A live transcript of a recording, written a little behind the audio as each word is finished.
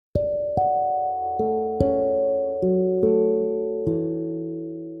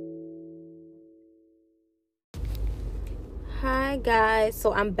Guys,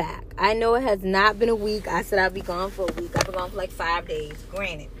 so I'm back. I know it has not been a week. I said I'd be gone for a week. I've been gone for like 5 days,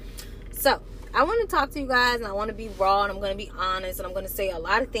 granted. So I want to talk to you guys, and I want to be raw, and I'm going to be honest, and I'm going to say a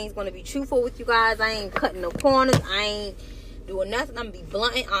lot of things, going to be truthful with you guys. I ain't cutting no corners. I ain't doing nothing. I'm going to be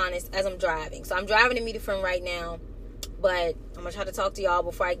blunt and honest as I'm driving. So I'm driving to meet a friend right now, but I'm going to try to talk to y'all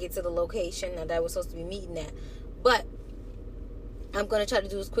before I get to the location that we're supposed to be meeting at. But I'm going to try to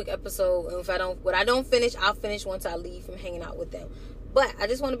do this quick episode. And what I don't finish, I'll finish once I leave from hanging out with them. But I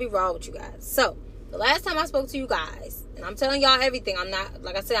just want to be raw with you guys. So, the last time I spoke to you guys, and I'm telling y'all everything. I'm not,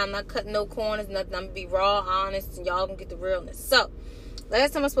 like I said, I'm not cutting no corners, nothing. I'm going to be raw, honest, and y'all going to get the realness. So,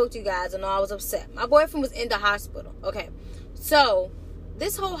 last time I spoke to you guys, I know I was upset. My boyfriend was in the hospital. Okay. So,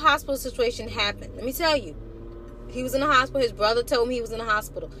 this whole hospital situation happened. Let me tell you. He was in the hospital. His brother told me he was in the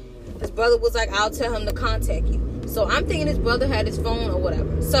hospital. His brother was like, I'll tell him to contact you. So I'm thinking his brother had his phone or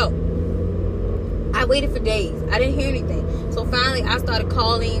whatever. So I waited for days. I didn't hear anything. So finally I started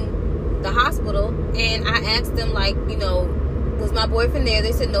calling the hospital, and I asked them, like, you know, was my boyfriend there?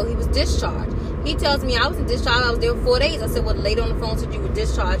 They said no, he was discharged. He tells me I wasn't discharged. I was there for 4 days. I said, well, the lady on the phone said you were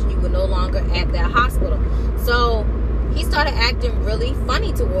discharged and you were no longer at that hospital. So he started acting really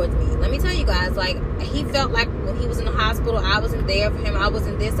funny towards me. Let me tell you guys, like, he felt like when he was in the hospital, I wasn't there for him. I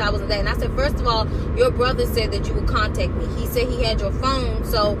wasn't this, I wasn't that. And I said, first of all, your brother said that you would contact me. He said he had your phone,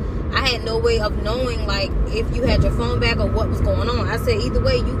 so I had no way of knowing, like, if you had your phone back or what was going on. I said, either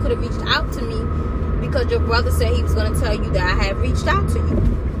way, you could have reached out to me because your brother said he was going to tell you that I had reached out to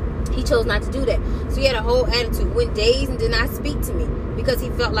you. He chose not to do that. So he had a whole attitude. Went days and did not speak to me because he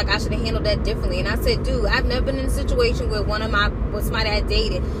felt like I should have handled that differently. And I said, dude, I've never been in a situation where somebody I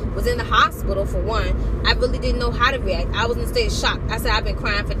dated was in the hospital, for one. I really didn't know how to react. I was in a state of shock. I said, I've been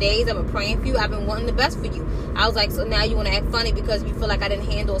crying for days. I've been praying for you. I've been wanting the best for you. I was like, so now you want to act funny because you feel like I didn't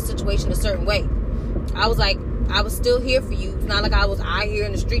handle a situation a certain way. I was like, I was still here for you. It's not like I was out here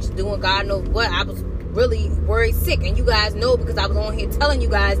in the streets doing God knows what. I was really worried sick, and you guys know because I was on here telling you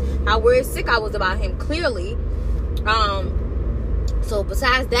guys how worried sick I was about him, clearly. So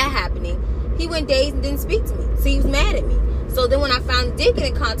besides that happening, he went days and didn't speak to me. So he was mad at me. So then when I finally did get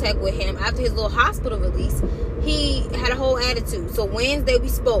in contact with him after his little hospital release, he had a whole attitude. So Wednesday we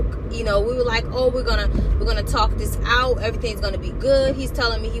spoke. You know, we were like, oh, we're gonna talk this out. Everything's gonna be good. He's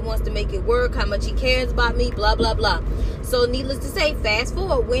telling me he wants to make it work, how much he cares about me, blah, blah, blah. So needless to say, fast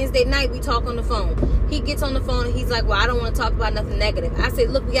forward, Wednesday night we talk on the phone. He gets on the phone and he's like, well, I don't want to talk about nothing negative. I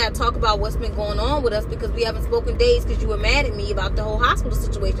said, look, we got to talk about what's been going on with us because we haven't spoken days because you were mad at me about the whole hospital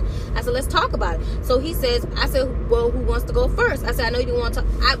situation. I said, let's talk about it. So he says, I said, well, who wants to go first? I said, I know you don't want to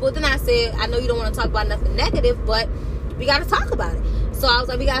talk. Then I said, I know you don't want to talk about nothing negative, but we got to talk about it. So I was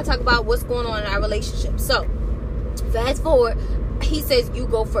like, we got to talk about what's going on in our relationship. So fast forward, he says, you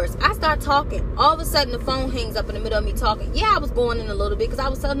go first. I start talking. All of a sudden, the phone hangs up in the middle of me talking. Yeah, I was going in a little bit because I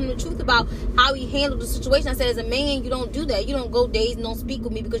was telling him the truth about how he handled the situation. I said, as a man, you don't do that. You don't go days and don't speak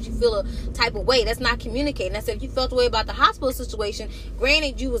with me because you feel a type of way. That's not communicating. I said, if you felt the way about the hospital situation,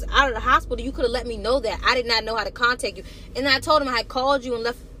 granted, you was out of the hospital, you could have let me know that. I did not know how to contact you. And then I told him I had called you and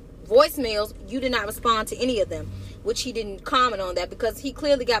left voicemails. You did not respond to any of them, which he didn't comment on that because he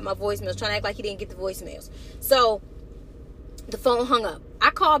clearly got my voicemails, trying to act like he didn't get the voicemails. So the phone hung up.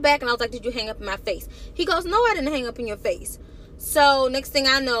 I called back and I was like, did you hang up in my face? He goes, no, I didn't hang up in your face. So next thing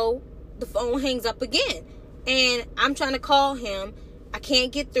I know, the phone hangs up again. And I'm trying to call him. I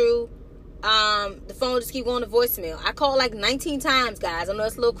can't get through. The phone just keep going to voicemail. I called like 19 times, guys. I know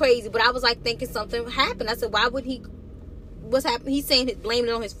it's a little crazy, but I was like thinking something happened. I said, why would he? What's happening? He's saying blaming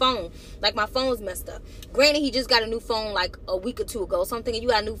it on his phone, like my phone's messed up. Granted, he just got a new phone like a week or two ago. So I'm thinking, you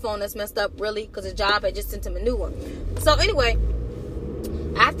got a new phone that's messed up, really? Because his job had just sent him a new one. So anyway,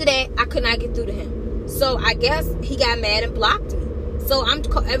 after that, I could not get through to him. So I guess he got mad and blocked me. So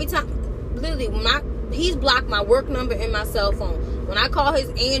every time, literally, he's blocked my work number and my cell phone. When I call his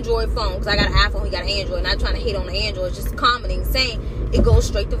Android phone, because I got an iPhone, he got an Android, not trying to hate on the Android, just commenting, saying it goes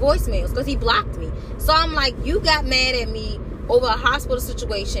straight to voicemails because he blocked me. So I'm like, you got mad at me over a hospital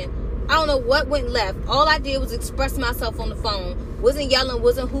situation. I don't know what went left. All I did was express myself on the phone. Wasn't yelling,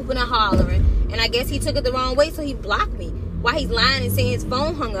 wasn't hooping and hollering. And I guess he took it the wrong way, so he blocked me. While he's lying and saying his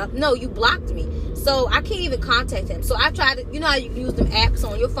phone hung up. No, you blocked me. So I can't even contact him. So I tried to, you know how you use them apps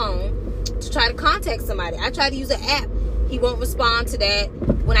on your phone to try to contact somebody. I tried to use an app. He won't respond to that.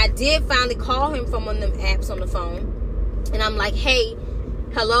 When I did finally call him from one of them apps on the phone, and I'm like, hey,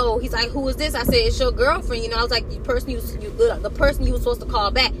 hello. He's like, who is this? I said, it's your girlfriend. You know, I was like, the person you were supposed to call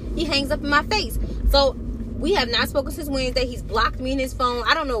back. He hangs up in my face. So we have not spoken since Wednesday. He's blocked me in his phone.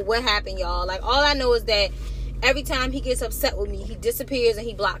 I don't know what happened, y'all. Like, all I know is that every time he gets upset with me, he disappears and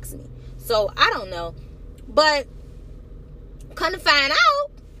he blocks me. So I don't know. But Come to find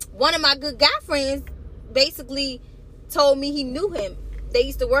out, one of my good guy friends basically told me he knew him. They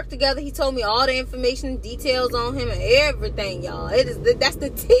used to work together. He told me all the information, details on him and everything, y'all. That's the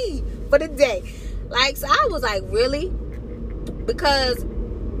tea for the day. Like, so I was like, really? Because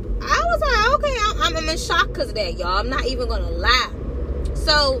I was like, okay, I'm in shock because of that, y'all. I'm not even going to lie.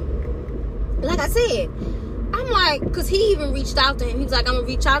 So, like I said, I'm like, because he even reached out to him. He was like, I'm going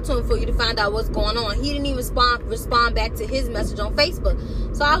to reach out to him for you to find out what's going on. He didn't even respond back to his message on Facebook.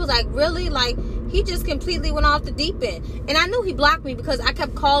 So I was like, really? Like, he just completely went off the deep end. And I knew he blocked me because I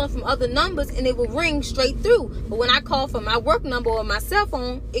kept calling from other numbers and it would ring straight through. But when I call from my work number or my cell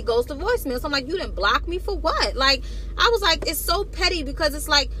phone, it goes to voicemail. So I'm like, you didn't block me for what? Like, I was like, it's so petty because it's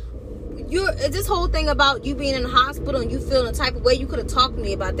like, this whole thing about you being in the hospital and you feeling a type of way, you could have talked to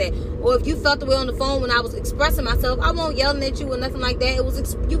me about that. Or if you felt the way on the phone when I was expressing myself, I won't yelling at you or nothing like that. It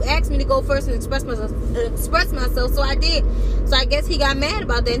was you asked me to go first and express myself, so I did. So I guess he got mad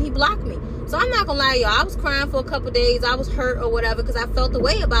about that and he blocked me. So I'm not gonna lie, y'all, I was crying for a couple days. I was hurt or whatever because I felt the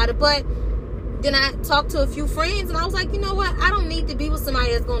way about it. But then I talked to a few friends and I was like, you know what? I don't need to be with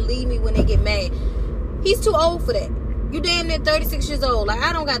somebody that's gonna leave me when they get mad. He's too old for that. You damn near 36 years old. Like,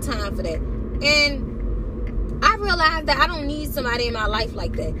 I don't got time for that. And I realized that I don't need somebody in my life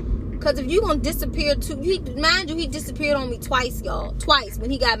like that. Because if you're going to disappear mind you, he disappeared on me twice, y'all. Twice when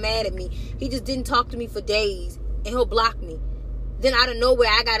he got mad at me. He just didn't talk to me for days. And he'll block me. Then out of nowhere,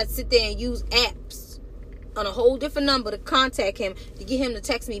 I got to sit there and use apps on a whole different number to contact him to get him to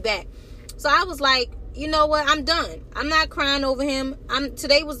text me back. So I was like, you know what? I'm done. I'm not crying over him.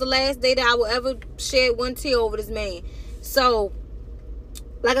 Today was the last day that I will ever shed one tear over this man. So,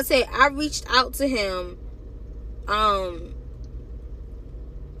 like I said, I reached out to him.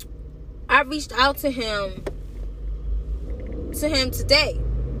 Today.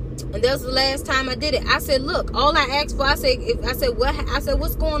 And that was the last time I did it. I said, look, all I asked for, I said,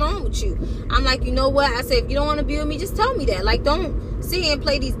 what's going on with you? I'm like, you know what? I said, if you don't want to be with me, just tell me that. Like, don't sit here and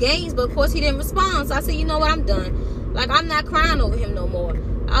play these games. But of course, he didn't respond. So I said, you know what? I'm done. Like, I'm not crying over him no more.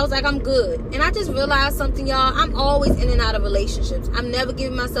 I was like, I'm good. And I just realized something, y'all. I'm always in and out of relationships. I'm never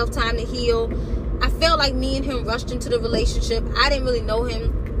giving myself time to heal. I felt like me and him rushed into the relationship. I didn't really know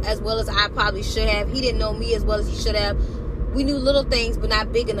him as well as I probably should have. He didn't know me as well as he should have. We knew little things, but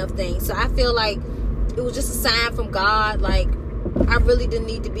not big enough things. So I feel like it was just a sign from God. Like, I really didn't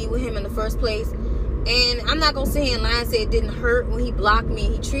need to be with him in the first place. And I'm not going to sit here and lie and say it didn't hurt when he blocked me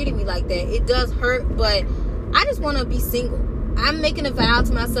and he treated me like that. It does hurt, but I just want to be single. I'm making a vow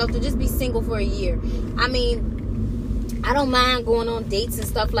to myself to just be single for a year. I mean, I don't mind going on dates and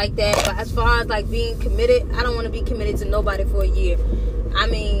stuff like that. But as far as like being committed, I don't want to be committed to nobody for a year. I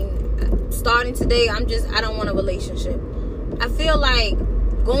mean, starting today, I don't want a relationship. I feel like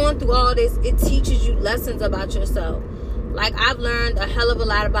going through all this, it teaches you lessons about yourself. Like, I've learned a hell of a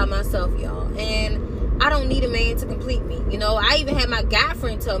lot about myself, y'all. And I don't need a man to complete me. You know, I even had my guy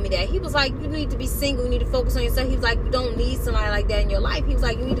friend tell me that. He was like, you need to be single. You need to focus on yourself. He was like, you don't need somebody like that in your life. He was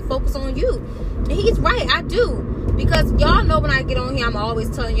like, you need to focus on you. And he's right. I do. Because y'all know when I get on here, I'm always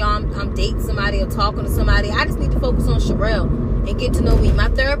telling y'all I'm dating somebody or talking to somebody. I just need to focus on Sherelle and get to know me. My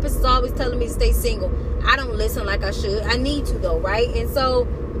therapist is always telling me to stay single. I don't listen like I should. I need to, though, right? And so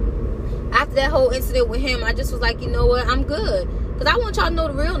after that whole incident with him, I just was like, you know what? I'm good. Because I want y'all to know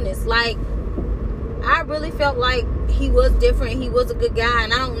the realness. Like, I really felt like he was different. He was a good guy.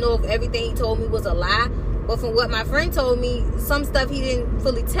 And I don't know if everything he told me was a lie. But from what my friend told me, some stuff he didn't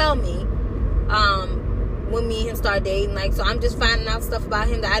fully tell me when me and him started dating. Like, so I'm just finding out stuff about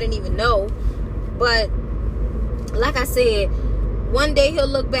him that I didn't even know. But like I said, one day he'll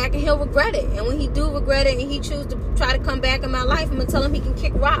look back and he'll regret it. And when he do regret it and he choose to try to come back in my life, I'm going to tell him he can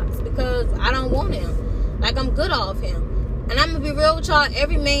kick rocks because I don't want him. Like, I'm good off him. And I'm going to be real with y'all.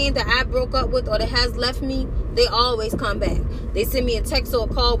 Every man that I broke up with or that has left me, they always come back. They send me a text or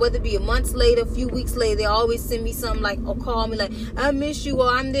a call, whether it be a month later, a few weeks later. They always send me something like, or call me like, I miss you, or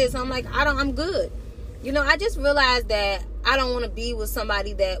I'm this. I'm like, I'm good. You know, I just realized that I don't want to be with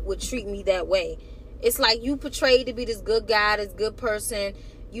somebody that would treat me that way. It's like you portrayed to be this good guy, this good person.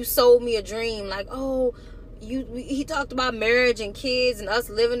 You sold me a dream. Like, oh, he talked about marriage and kids and us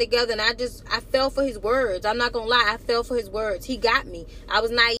living together. And I fell for his words. I'm not going to lie. I fell for his words. He got me. I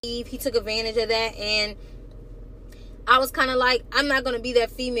was naive. He took advantage of that. And I was kind of like, I'm not going to be that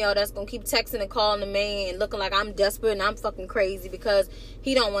female that's going to keep texting and calling the man and looking like I'm desperate and I'm fucking crazy because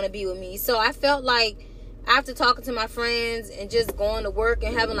he don't want to be with me. So I felt like after talking to my friends and just going to work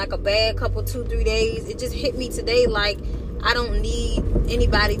and having like a bad couple 2-3 days, it just hit me today like I don't need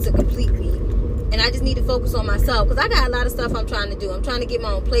anybody to complete me. And I just need to focus on myself because I got a lot of stuff I'm trying to do. I'm trying to get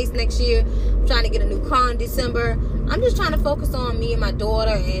my own place next year. I'm trying to get a new car in December. I'm just trying to focus on me and my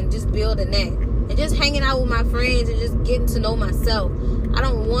daughter and just building that. And just hanging out with my friends and just getting to know myself. I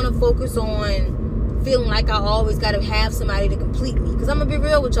don't want to focus on feeling like I always got to have somebody to complete me. Because I'm going to be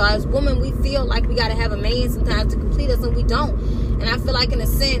real with y'all. As women, we feel like we got to have a man sometimes to complete us, and we don't. And I feel like, in a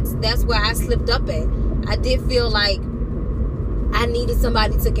sense, that's where I slipped up at. I did feel like I needed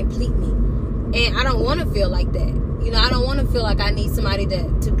somebody to complete me. And I don't want to feel like that. You know, I don't want to feel like I need somebody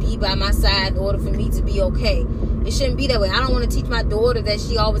to be by my side in order for me to be okay. It shouldn't be that way. I don't want to teach my daughter that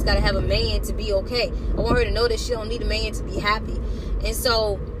she always got to have a man to be okay. I want her to know that she don't need a man to be happy. And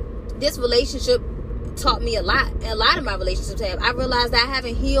so this relationship taught me a lot. And a lot of my relationships have. I realized that I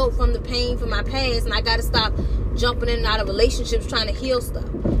haven't healed from the pain from my past, and I got to stop jumping in and out of relationships trying to heal stuff.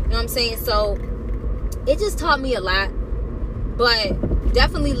 You know what I'm saying? So it just taught me a lot. But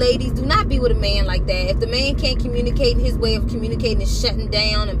definitely, ladies, do not be with a man like that. If the man can't communicate, and his way of communicating is shutting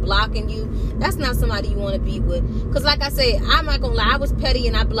down and blocking you, that's not somebody you want to be with. Because like I said, I'm not going to lie, I was petty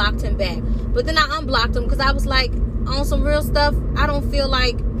and I blocked him back. But then I unblocked him because I was like, on some real stuff, I don't feel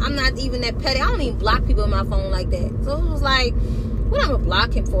like I'm not even that petty. I don't even block people in my phone like that. So it was like, what am I going to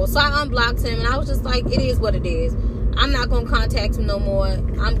block him for? So I unblocked him, and I was just like, it is what it is. I'm not going to contact him no more.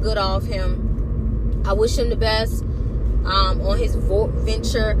 I'm good off him. I wish him the best on his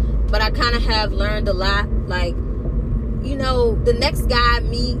venture, but I kind of have learned a lot. Like, you know, the next guy I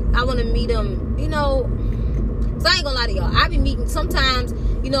meet, I want to meet him, you know, so I ain't gonna lie to y'all, I be meeting, sometimes,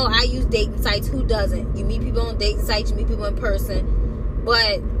 you know, I use dating sites. Who doesn't? You meet people on dating sites, you meet people in person,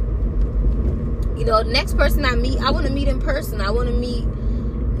 but, you know, the next person I meet, I want to meet in person. I want to meet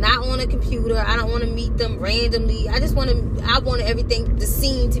not on a computer. I don't want to meet them randomly. I want everything, the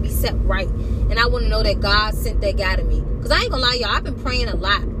scene to be set right. And I want to know that God sent that guy to me. Because I ain't gonna lie, y'all, I've been praying a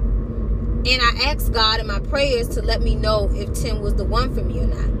lot. And I asked God in my prayers to let me know if Tim was the one for me or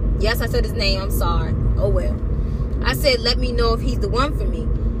not. Yes, I said his name. I'm sorry. Oh, well. I said, let me know if he's the one for me.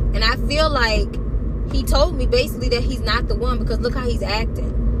 And I feel like he told me basically that he's not the one, because look how he's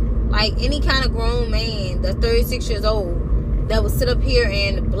acting. Like any kind of grown man that's 36 years old that would sit up here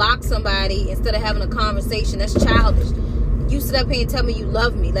and block somebody instead of having a conversation, that's childish. You sit up here and tell me you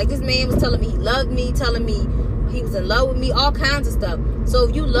love me. Like, this man was telling me he loved me, telling me he was in love with me, all kinds of stuff. So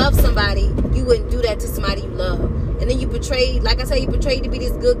if you love somebody, you wouldn't do that to somebody you love. And then you portrayed, like I said, you portrayed to be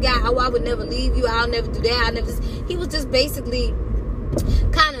this good guy. Oh, I would never leave you. I'll never do that. He was just basically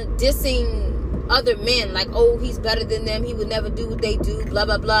kind of dissing other men. Like, oh, he's better than them. He would never do what they do. Blah,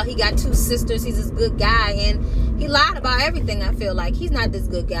 blah, blah. He got 2 sisters. He's this good guy. And he lied about everything, I feel like. He's not this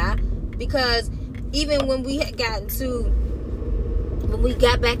good guy. Because even when we had gotten to... when we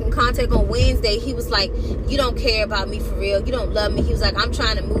got back in contact on Wednesday, he was like, you don't care about me for real. You don't love me. He was like, I'm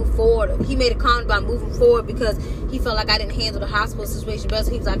trying to move forward. He made a comment about moving forward because he felt like I didn't handle the hospital situation best.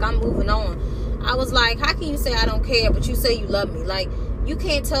 So he was like, I'm moving on. I was like, how can you say I don't care, but you say you love me? Like, you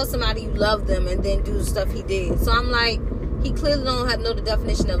can't tell somebody you love them and then do the stuff he did. So I'm like, he clearly don't know the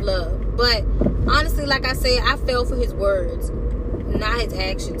definition of love. But honestly, like I said, I fell for his words, not his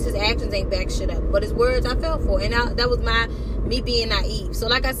actions. His actions ain't back shit up, but his words I fell for. And that was me being naive. So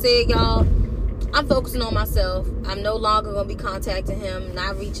like I said, y'all, I'm focusing on myself. I'm no longer going to be contacting him,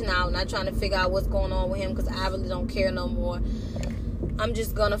 not reaching out, not trying to figure out what's going on with him, because I really don't care no more. I'm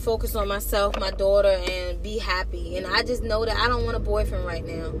just going to focus on myself, my daughter, and be happy. And I just know that I don't want a boyfriend right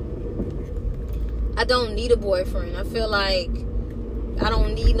now. I don't need a boyfriend. I feel like I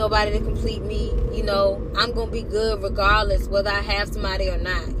don't need nobody to complete me. You know, I'm going to be good regardless whether I have somebody or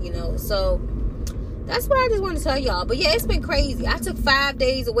not, you know. So that's what I just want to tell y'all. But yeah, it's been crazy. I took 5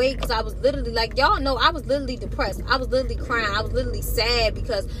 days away because I was literally, like, y'all know, I was literally depressed. I was literally crying. I was literally sad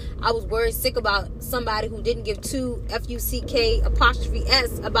because I was worried sick about somebody who didn't give 2 FUCK'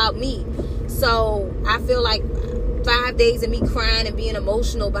 about me. So I feel like 5 days of me crying and being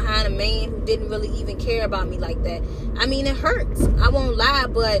emotional behind a man who didn't really even care about me like that. I mean, it hurts. I won't lie,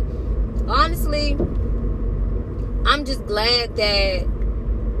 but honestly, I'm just glad that,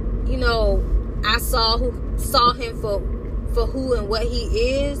 you know, I saw him for who and what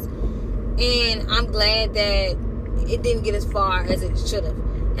he is, and I'm glad that it didn't get as far as it should have.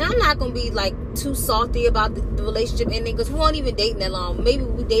 And I'm not gonna be like too salty about the relationship ending, because we weren't even dating that long. Maybe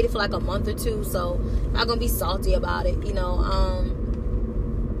we dated for like a month or 2, so I'm not gonna be salty about it, you know.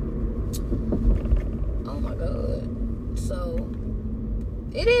 Oh my god. So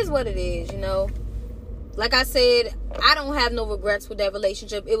it is what it is, you know. Like I said, I don't have no regrets with that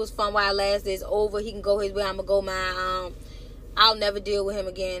relationship. It was fun while it lasted. It's over. He can go his way. I'm going to go mine. I'll never deal with him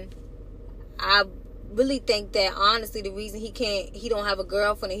again. I really think that, honestly, the reason he don't have a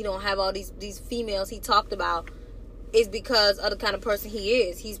girlfriend and he don't have all these females he talked about is because of the kind of person he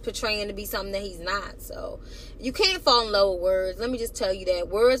is. He's portraying to be something that he's not. So you can't fall in love with words. Let me just tell you that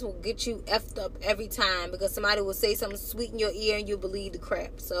words will get you effed up every time, because somebody will say something sweet in your ear and you'll believe the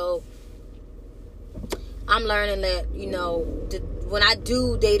crap. So I'm learning that, when I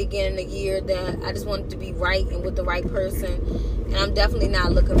do date again in a year, that I just want it to be right and with the right person. And I'm definitely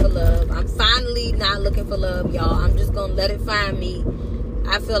not looking for love. I'm finally not looking for love, y'all. I'm just going to let it find me.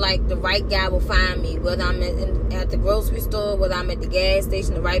 I feel like the right guy will find me, whether I'm at the grocery store, whether I'm at the gas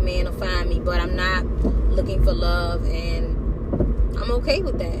station, the right man will find me. But I'm not looking for love, and I'm okay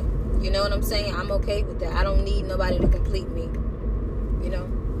with that. You know what I'm saying? I'm okay with that. I don't need nobody to complete me.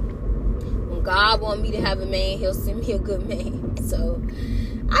 When God wants me to have a man, he'll send me a good man. So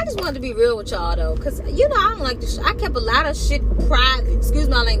I just wanted to be real with y'all, though, because, I don't like this. I kept a lot of shit private. Excuse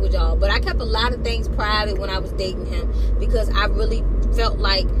my language, y'all, but I kept a lot of things private when I was dating him, because I really felt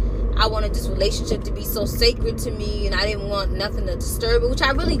like I wanted this relationship to be so sacred to me, and I didn't want nothing to disturb it, which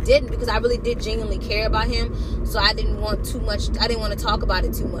I really didn't, because I really did genuinely care about him. So I didn't want too much. I didn't want to talk about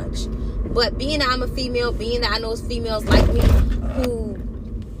it too much. But being that I'm a female, being that I know females like me who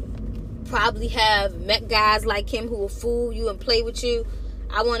probably have met guys like him who will fool you and play with you,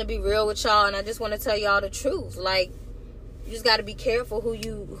 I want to be real with y'all, and I just want to tell y'all the truth. Like, you just got to be careful who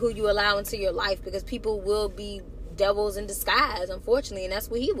you allow into your life, because people will be devils in disguise, unfortunately, and that's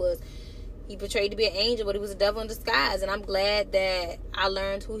what he was. He portrayed to be an angel, but he was a devil in disguise, and I'm glad that I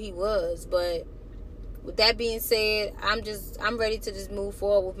learned who he was. But with that being said, I'm ready to just move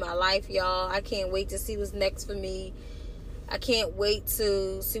forward with my life, y'all. I can't wait to see what's next for me. I can't wait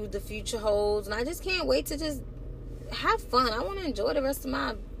to see what the future holds, and I just can't wait to just have fun. I want to enjoy the rest of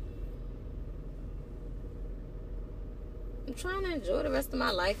my... I'm trying to enjoy the rest of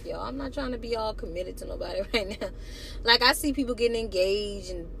my life, y'all. I'm not trying to be all committed to nobody right now. Like, I see people getting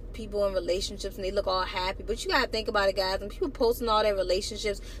engaged and people in relationships and they look all happy. But you got to think about it, guys. When people posting all their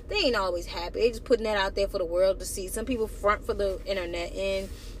relationships, they ain't always happy. They just putting that out there for the world to see. Some people front for the internet. And,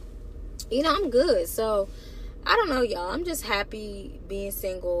 I'm good. So, I don't know, y'all. I'm just happy being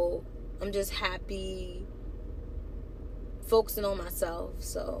single. I'm just happy focusing on myself.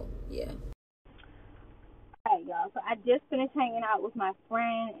 So, yeah. Alright, y'all. So I just finished hanging out with my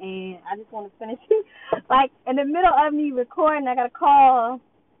friend, and I just want to finish like in the middle of me recording. I got a call,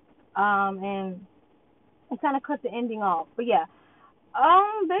 and it kind of cut the ending off. But yeah,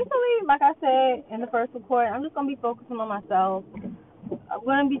 basically, like I said in the first recording, I'm just gonna be focusing on myself. I'm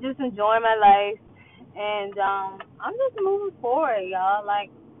gonna be just enjoying my life, and I'm just moving forward, y'all. Like,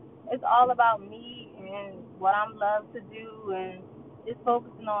 it's all about me and what I'm loved to do, and just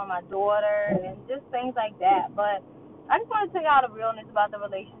focusing on my daughter and just things like that. But I just want to tell y'all the realness about the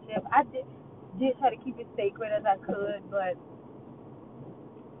relationship. I did try to keep it sacred as I could, but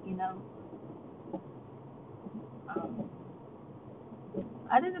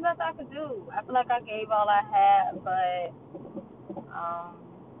I did the best I could do. I feel like I gave all I had, but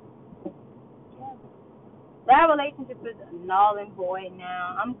yeah. That relationship is null and void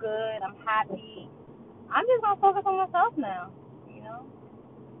now. I'm good. I'm happy. I'm just gonna focus on myself now, And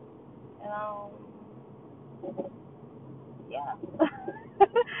yeah.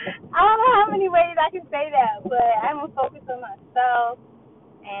 I don't know how many ways I can say that, but I'm gonna focus on myself,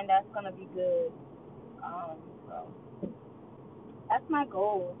 and that's gonna be good. So that's my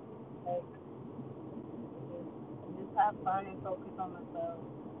goal. Like, just have fun and focus on myself.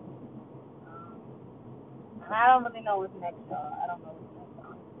 And I don't really know what's next, y'all. I don't know what's next,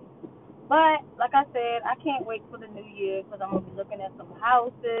 honestly. But like I said, I can't wait for the new year, because I'm gonna be looking at some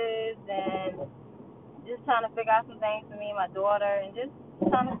houses and just trying to figure out some things for me and my daughter, and just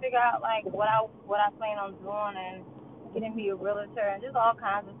trying to figure out like what I plan on doing, and getting me a realtor, and just all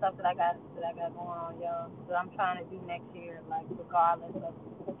kinds of stuff that I got going on, y'all. That I'm trying to do next year, like regardless of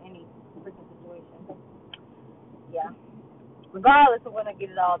any freaking situation. Yeah. Regardless of when I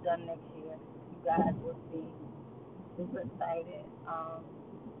get it all done next year, you guys will be super excited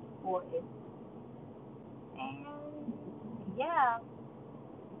for it. And yeah,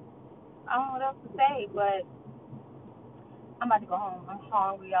 I don't know what else to say, but I'm about to go home. I'm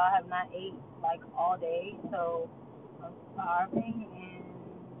hungry, y'all. I have not ate like all day, so I'm starving, and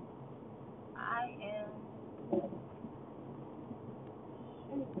I am.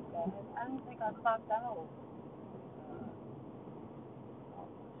 Shoot, guys, I don't think I clocked out. Oh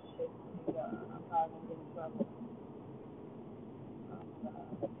shit, I'm probably gonna get in trouble.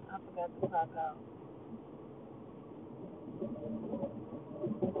 I forgot to clock out.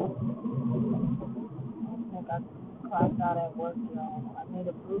 I think I clocked out at work, y'all. I made a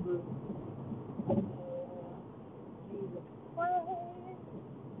boo-boo. Jesus Christ.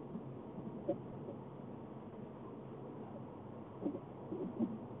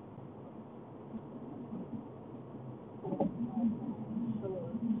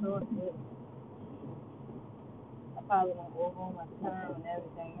 term and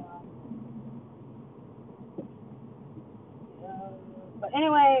everything, But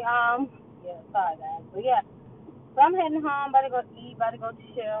anyway, yeah, sorry guys. But yeah, so I'm heading home, about to go eat, about to go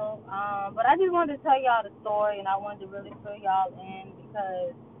chill. But I just wanted to tell y'all the story, and I wanted to really fill y'all in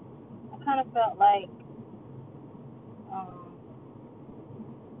because I kind of felt like, um,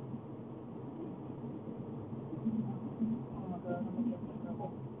 oh my god, let me get this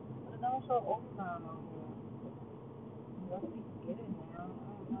trouble. But it don't show overtime on here. Let's see, get it now. I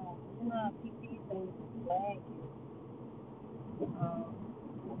don't know. You know, PP says flag you.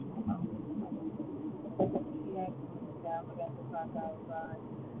 She asked me to say I forgot to clock outside.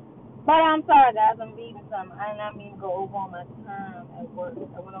 But I'm sorry, guys. I'm leaving something. I did not mean to go over on my time at work.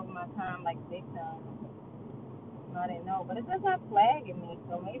 I went over my time like big time. I didn't know, but it just not flagging me,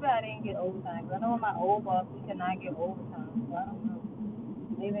 so maybe I didn't get overtime. Cause I know my old boss, we cannot get overtime, so I don't know.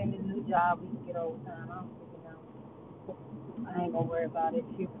 Maybe in this new job we can get overtime. I don't really know. I ain't gonna worry about it.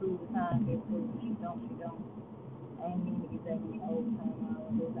 She approved the time, she approved. She don't, she don't. I ain't mean to get that many overtime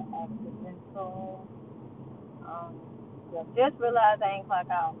hours. There's an accidental. Yeah, just realized I ain't clock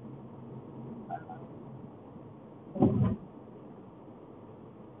out.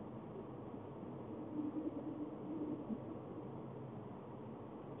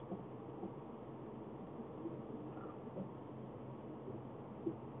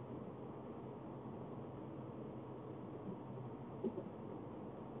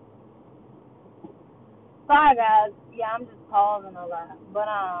 Sorry guys. Yeah, I'm just pausing a lot. But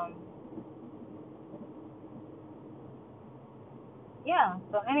yeah.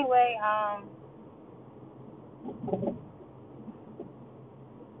 So anyway,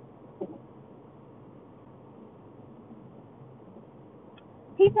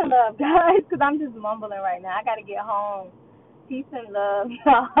 peace and love, guys, because I'm just mumbling right now. I got to get home. Peace and love.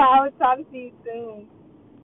 I will talk to you soon.